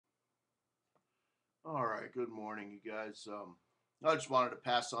All right, good morning, you guys. I just wanted to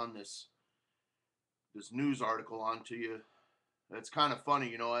pass on this news article on to you. It's kind of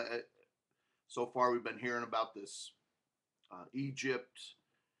funny, so far we've been hearing about this Egypt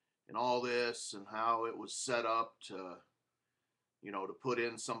and all this, and how it was set up to put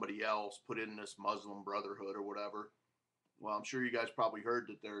in somebody else, put in this Muslim Brotherhood or whatever. Well, I'm sure you guys probably heard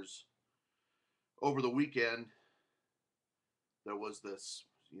that there's over the weekend there was this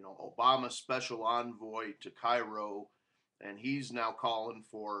Obama special envoy to Cairo, and he's now calling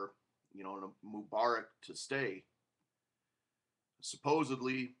for Mubarack to stay.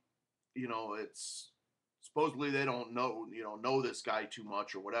 Supposedly, it's supposedly they don't know this guy too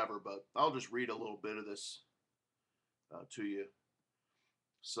much or whatever. But I'll just read a little bit of this to you.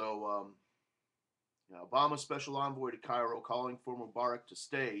 So, Obama special envoy to Cairo calling for Mubarak to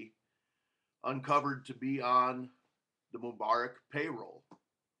stay, uncovered to be on the Mubarak payroll.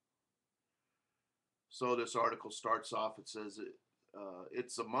 So this article starts off. It says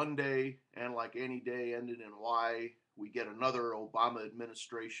it's a Monday, and like any day ended in Y, we get another Obama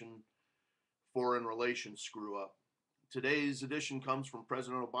administration foreign relations screw up. Today's edition comes from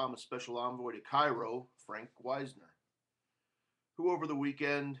President Obama's special envoy to Cairo, Frank Wisner, who over the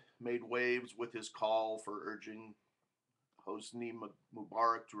weekend made waves with his call for urging Hosni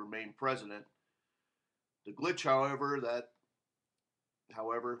Mubarak to remain president. The glitch, however,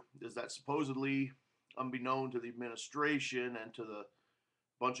 is that supposedly, unbeknown to the administration and to the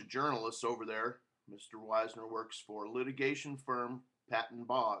bunch of journalists over there, Mr. Wisner works for litigation firm Patton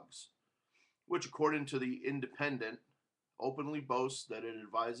Boggs, which, according to the Independent, openly boasts that it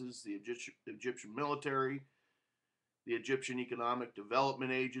advises the Egyptian military, the Egyptian Economic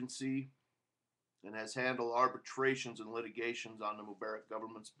Development Agency, and has handled arbitrations and litigations on the Mubarak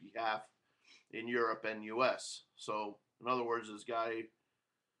government's behalf in Europe and US. So, in other words, this guy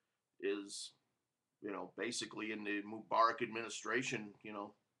is, basically in the Mubarak administration,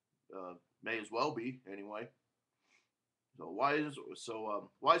 may as well be anyway.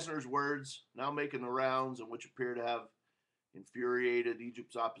 Wisner's words now making the rounds, and which appear to have infuriated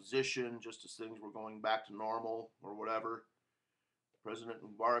Egypt's opposition, just as things were going back to normal or whatever. President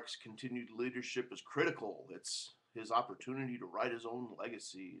Mubarak's continued leadership is critical. It's his opportunity to write his own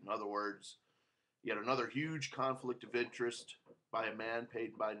legacy. In other words, yet another huge conflict of interest by a man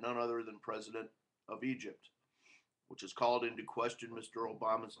paid by none other than President of Egypt, which has called into question Mr.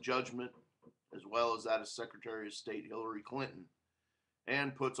 Obama's judgment, as well as that of Secretary of State Hillary Clinton,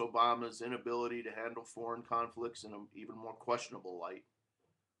 and puts Obama's inability to handle foreign conflicts in an even more questionable light.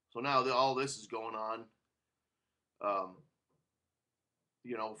 So now all this is going on. Um,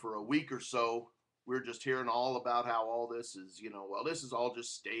 for a week or so, we're just hearing all about how all this is, this is all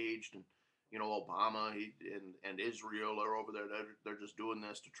just staged, and Obama and Israel are over there. They're just doing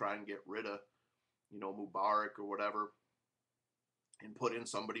this to try and get rid of, Mubarak or whatever, and put in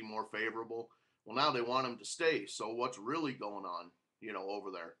somebody more favorable. Well, now they want him to stay. So what's really going on, over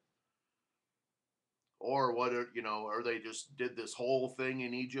there? Or or they just did this whole thing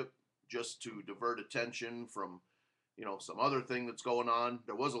in Egypt just to divert attention from, some other thing that's going on.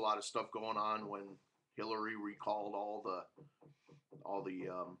 There was a lot of stuff going on when Hillary recalled all the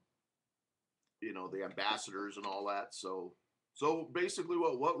ambassadors and all that. So basically,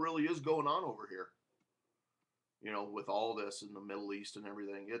 what really is going on over here? With all this in the Middle East and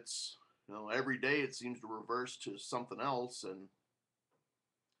everything, it's every day it seems to reverse to something else, and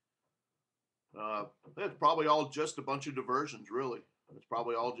it's probably all just a bunch of diversions, really. It's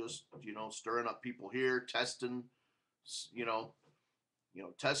probably all just stirring up people here, testing, you know,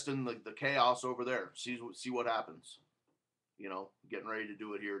 testing the chaos over there. See what happens. Getting ready to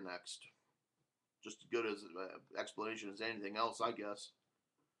do it here next. Just as good as explanation as anything else, I guess.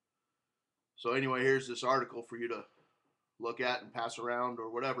 So anyway, here's this article for you to look at and pass around or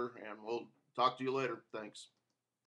whatever, and we'll talk to you later. Thanks.